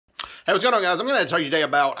Hey, what's going on, guys? I'm going to tell you today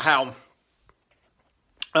about how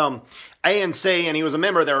ANC, and he was a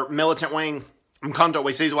member of their militant wing, Mkhonto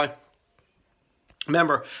we Sizwe.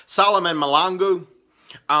 Member Solomon Mahlangu,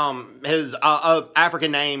 his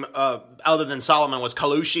African name other than Solomon was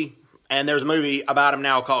Kalushi. And there's a movie about him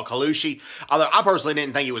now called Kalushi. Although I personally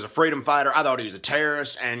didn't think he was a freedom fighter. I thought he was a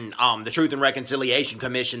terrorist, and the Truth and Reconciliation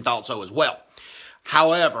Commission thought so as well.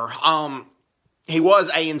 However, he was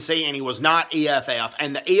ANC and he was not EFF.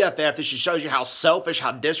 And the EFF, this just shows you how selfish,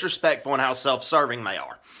 how disrespectful, and how self-serving they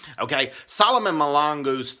are. Okay? Solomon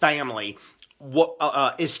Mahlangu's family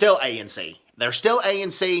is still ANC. They're still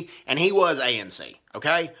ANC, and he was ANC.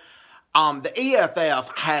 Okay? The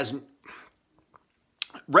EFF has...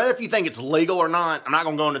 Whether if you think it's legal or not, I'm not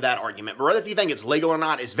going to go into that argument, but whether if you think it's legal or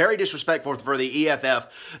not, it's very disrespectful for the EFF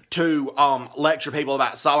to lecture people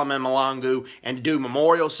about Solomon Mahlangu and to do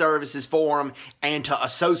memorial services for him and to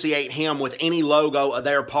associate him with any logo of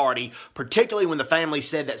their party, particularly when the family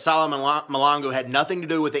said that Solomon Mahlangu had nothing to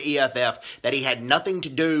do with the EFF, that he had nothing to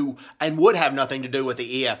do and would have nothing to do with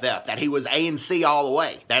the EFF, that he was ANC all the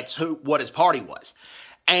way. That's what his party was.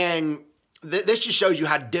 And this just shows you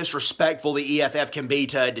how disrespectful the EFF can be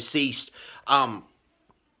to a deceased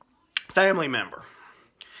family member.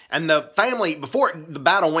 And the family, before the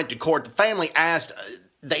battle went to court, the family asked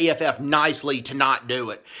the EFF nicely to not do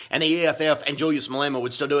it. And the EFF and Julius Malema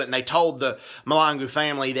would still do it. And they told the Mahlangu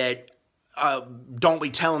family that don't be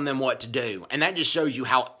telling them what to do. And that just shows you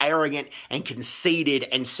how arrogant and conceited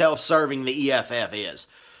and self-serving the EFF is.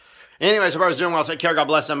 Anyways, hope everyone's doing well. Take care. God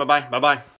bless them. Bye-bye. Bye-bye.